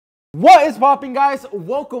What is popping, guys?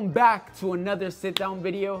 Welcome back to another sit-down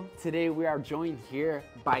video. Today we are joined here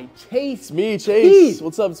by Chase. It's me, Chase. Keith.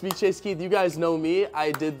 What's up? It's me, Chase Keith. You guys know me.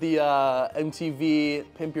 I did the MTV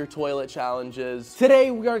Pimp Your Toilet challenges. Today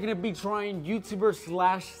we are gonna be trying YouTuber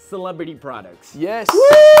slash celebrity products. Yes.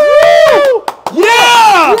 Woo!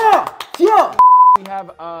 Yeah! Yeah! Yeah! We have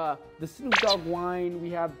the Snoopdog wine, we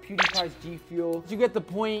have PewDiePie's G Fuel. You get the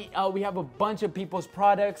point. We have a bunch of people's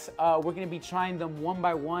products. We're gonna be trying them one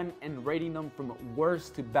by one and rating them from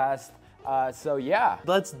worst to best. So yeah.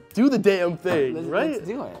 Let's do the damn thing, right? Let's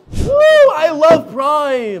do it. Woo! I love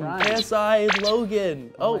Prime. KSI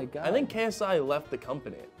Logan. Oh my God. I think KSI left the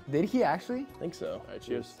company. Did he actually? I think so. All right,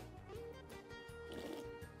 cheers.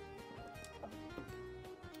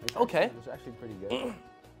 Okay. It's actually pretty good.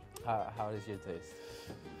 How does your taste?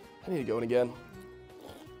 I need to go in again.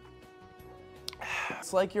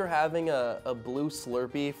 It's like you're having a blue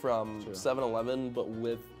Slurpee from 7-Eleven, but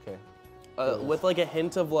with like a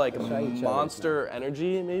hint of like Monster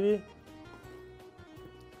Energy, maybe.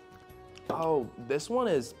 Oh, this one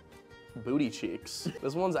is booty cheeks.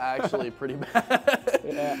 This one's actually pretty bad.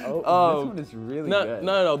 Yeah. This one is really good.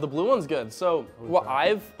 No, the blue one's good. So what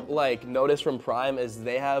I've like noticed from Prime is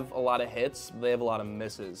they have a lot of hits, but they have a lot of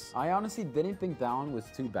misses. I honestly didn't think that one was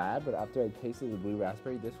too bad, but after I tasted the blue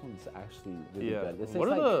raspberry, this one's actually really good. This what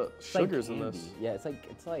are the sugars in this? Yeah, it's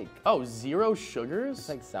like. Oh, 0 sugars? It's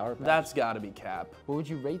like Sour Patch. That's gotta be cap. What would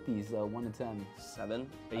you rate these 1 to 10? 7,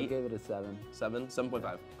 8. I gave it a 7.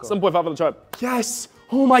 7.5. Cool. 7.5 on the chart. Yes!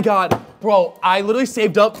 Oh my God. Bro, I literally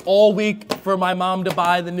saved up all week for my mom to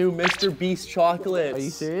buy the new Mr. Beast chocolates. Are you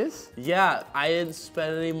serious? Yeah, I didn't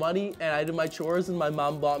spend any money and I did my chores and my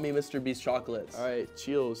mom bought me Mr. Beast chocolates. All right,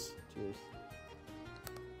 cheers. Cheers.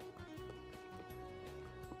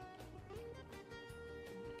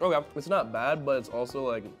 Okay, it's not bad, but it's also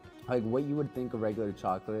like what you would think a regular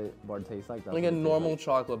chocolate bar tastes like. Like a normal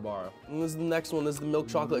chocolate bar. And this is the next one. This is the milk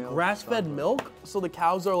chocolate. Grass-fed milk, so the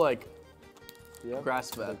cows are like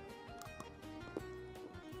grass-fed.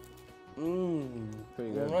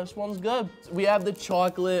 Pretty good. This one's good. We have the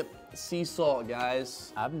chocolate sea salt,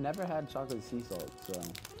 guys. I've never had chocolate sea salt, so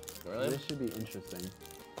this should be interesting.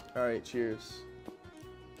 All right, cheers.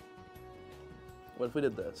 What if we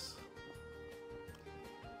did this?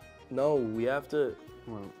 No, we have to.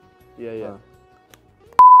 Well, yeah.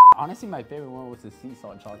 Honestly, my favorite one was the sea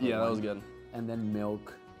salt chocolate. Yeah, that was good. And then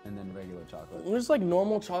milk, and then regular chocolate. There's like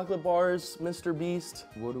normal chocolate bars, Mr. Beast.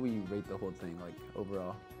 What do we rate the whole thing, like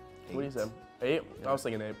overall? 8. What do you say? 8? Yeah. I was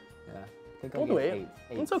thinking 8. Yeah. I think We'll do 8.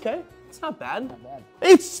 It's okay. It's not bad. Not bad.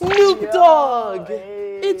 It's Snoopdog!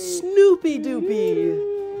 It's Snoopy Doopy!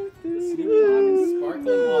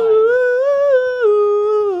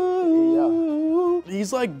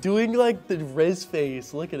 He's like doing like the Riz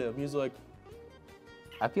face. Look at him. He's like.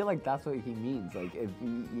 I feel like that's what he means. Like if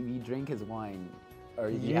you drink his wine, or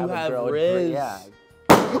You have have a girl Riz. yeah.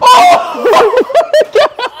 Oh!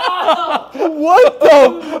 What the?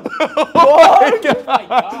 Oh my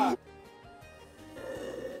God.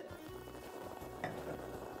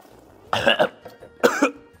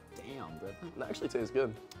 Damn, bro. It actually tastes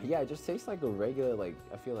good. Yeah, it just tastes like a regular, like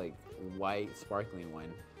I feel like white sparkling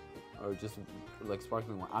wine, or just like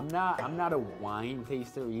sparkling wine. I'm not a wine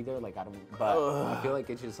taster either. Like I don't, but I feel like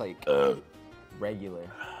it's just like regular.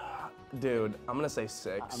 Dude, I'm gonna say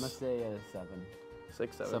 6. I'm gonna say a 7.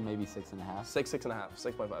 6, 7. So maybe 6.5. 6, 6.5,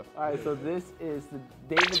 6.5. All right, so this is the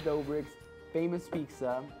David Dobrik's famous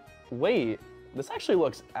pizza. Wait, this actually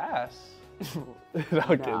looks ass.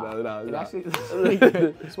 Okay, no. It actually looks really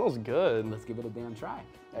good. It smells good. Let's give it a damn try.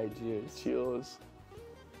 All right, cheers. Cheers.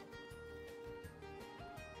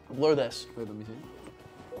 Blur this. Wait, let me see.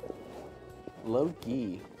 Low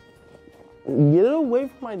key. Get it away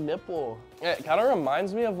from my nipple. It kind of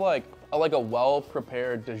reminds me of like a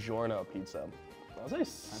well-prepared DiGiorno pizza. I was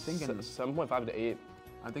say 7.5 to 8.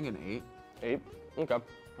 I think an 8. 8? Okay.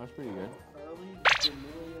 That's pretty good.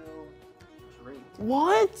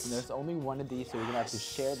 What? And there's only one of these, so we're gonna have to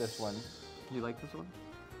share this one. Do you like this one?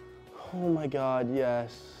 Oh my God,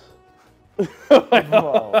 yes. Whoa,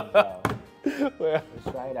 bro.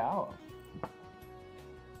 Let's try it out.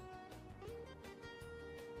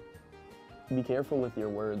 Be careful with your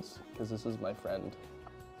words, because this is my friend.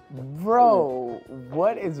 Bro,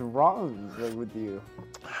 what is wrong with you?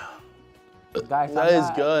 Guys, that is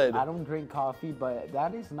good. I don't drink coffee, but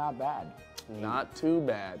that is not bad. Not too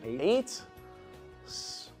bad. 8?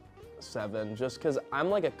 7, just because I'm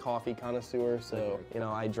like a coffee connoisseur, so, you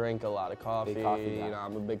know, I drink a lot of coffee. You know,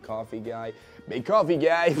 I'm a big coffee guy. Big coffee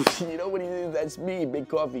guy. You know what he is? That's me, big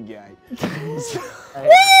coffee guy.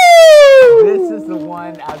 Woo! This is the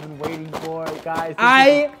one I've been waiting for, guys.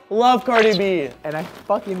 I love Cardi B. And I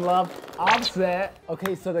fucking love Offset.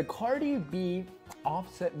 Okay, so the Cardi B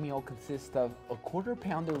Offset meal consists of a quarter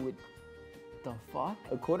pounder with, the fuck?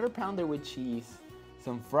 A quarter pounder with cheese,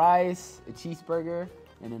 some fries, a cheeseburger,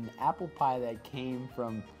 and an apple pie that came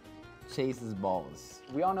from Chase's Balls.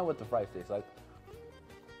 We all know what the fries taste like.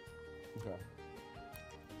 Okay.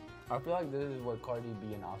 I feel like this is what Cardi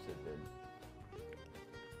B and Offset did.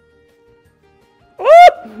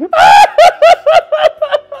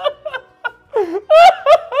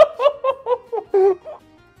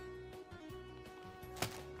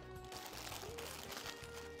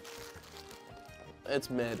 It's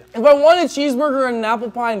mid. If I wanted a cheeseburger and an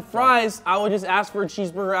apple pie and fries, I would just ask for a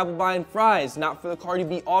cheeseburger, apple pie, and fries, not for the Cardi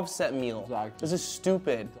B Offset meal. Exactly. This is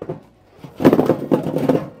stupid.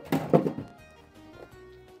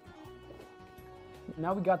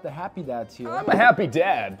 Now we got the Happy Dads here. I'm a happy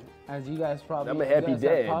dad. As you guys probably, I'm a happy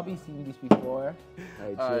dad. have probably seen these before.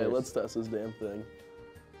 All right, let's test this damn thing.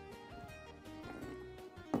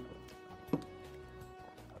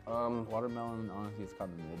 Watermelon, honestly, it's kind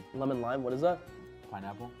of mid. Lemon lime, what is that?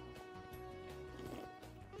 Pineapple.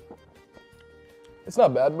 It's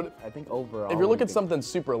not bad, but I think overall, if you're looking at something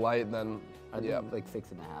super light, then I think like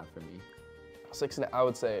 6.5 for me. 6.5. I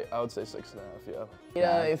would say 6.5. Yeah.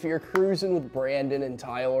 Yeah. If you're cruising with Brandon and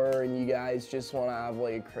Tyler, and you guys just want to have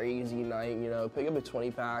like a crazy night, you know, pick up a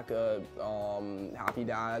 20-pack of Happy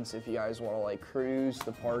Dads if you guys want to like cruise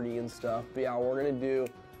the party and stuff. But yeah, we're gonna do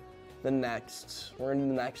the next. We're into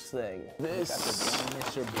the next thing. This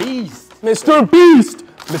Mr. Beast. Mr. Beast.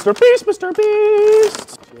 Mr. Beast. Mr.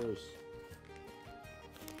 Beast. Cheers.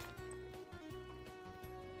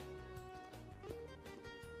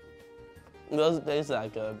 It doesn't taste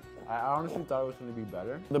that good. I honestly thought it was gonna be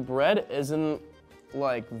better. The bread isn't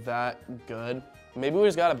like that good. Maybe we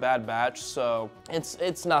just got a bad batch, so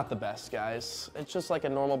it's not the best, guys. It's just like a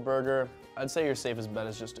normal burger. I'd say your safest bet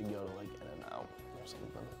is just to go to like In-N-Out or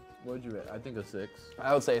something. What'd you rate? I think a 6.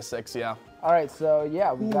 I would say a 6, yeah. All right, so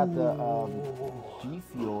yeah, we got the G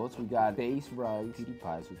Fuels. We got base rugs, cutie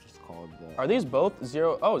pies, which is called the. Are these both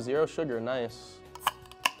 0? Oh, 0 sugar, nice.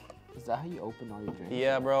 Is that how you open all your drinks?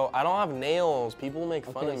 Yeah, bro. I don't have nails. People make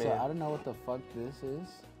fun of me. So I don't know what the fuck this is,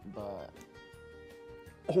 but.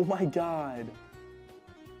 Oh my god.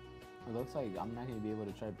 It looks like I'm not gonna be able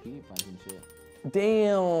to try cutie pies and shit.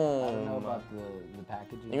 Damn. I don't know about the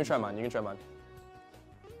packaging. You can try mine. You can try mine.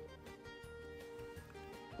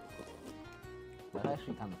 That's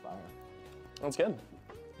actually kind of fire. That's good.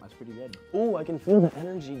 That's pretty good. Ooh, I can feel the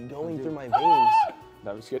energy going through my veins.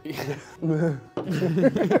 That was good.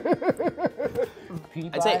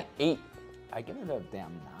 I'd say 8. I give it a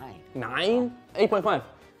damn 9. 9? 8.5.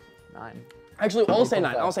 9. Actually, I'll say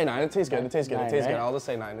 9. I'll say 9. It tastes good. It tastes good. It 9, tastes good. right? I'll just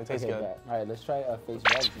say 9. It tastes good. All right, let's try face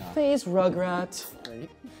rugs now. Face rugrat. Ready?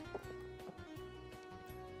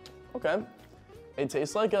 Okay. It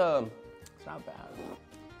tastes like a. It's not bad.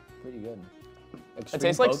 Pretty good. It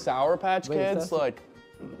tastes like Sour Patch Kids, like.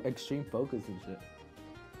 Extreme focus and shit.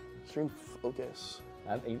 Extreme focus.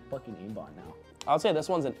 I have 8 fucking aimbot now. I would say this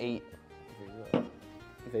one's an 8.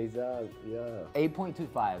 Face up, yeah.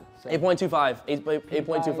 8.25. So 8.25.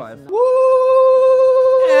 8.25. Woo!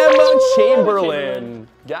 Emma Chamberlain.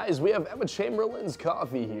 Guys, we have Emma Chamberlain's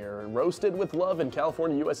coffee here, roasted with love in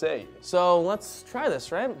California, USA. So let's try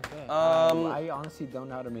this, right? Okay. I honestly don't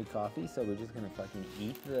know how to make coffee, so we're just gonna fucking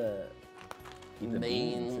eat the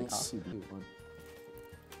beans.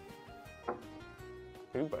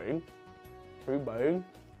 Free bean. Free bean.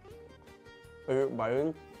 Free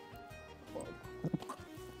bean.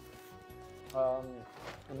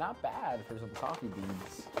 Not bad for some coffee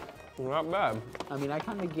beans. Not bad. I mean, I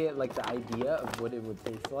kind of get like the idea of what it would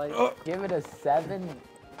taste like. Give it a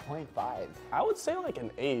 7.5. I would say like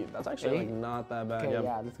an 8. That's actually like not that bad. Okay,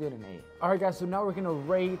 yeah, let's get an 8. All right, guys, so now we're gonna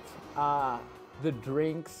rate the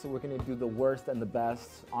drinks. We're gonna do the worst and the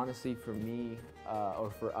best. Honestly, for me,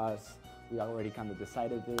 or for us, we already kind of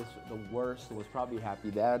decided this. The worst was probably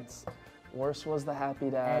Happy Dads. Worst was the Happy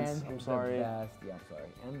Dads. And I'm sorry. The best, yeah, I'm sorry.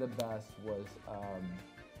 And the best was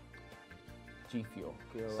G Fuel.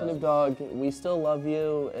 Snoopdog, we still love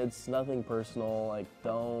you. It's nothing personal. Like,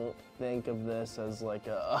 don't think of this as like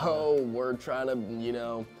oh, we're trying to, you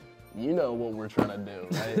know what we're trying to do,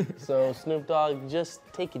 right? So Snoopdog, just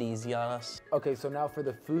take it easy on us. Okay, so now for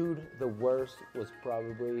the food, the worst was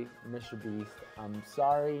probably Mr. Beast. I'm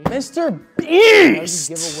sorry. Mr. Beast!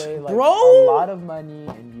 You give away like bro! a lot of money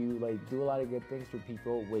and you like do a lot of good things for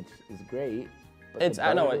people, which is great. But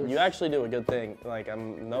I know you actually do a good thing. Like,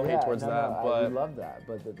 I'm no hate towards that, but we love that.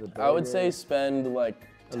 But the I would say spend like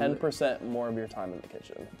 10% more of your time in the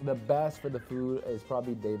kitchen. The best for the food is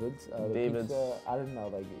probably David's. David's. Pizza, I don't know,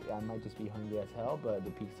 like I might just be hungry as hell, but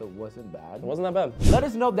the pizza wasn't bad. It wasn't that bad. Let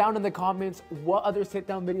us know down in the comments what other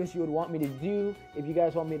sit-down videos you would want me to do. If you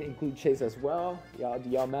guys want me to include Chase as well, do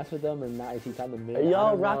y'all mess with them or not? Is he kind of mid? Are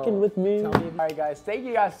y'all rocking with me? Tell me. All right, guys. Thank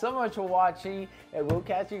you guys so much for watching, and we'll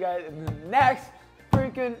catch you guys in the next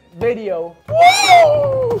freaking video.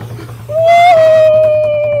 Woo! Woo!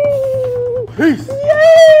 Peace.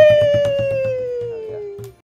 Yay!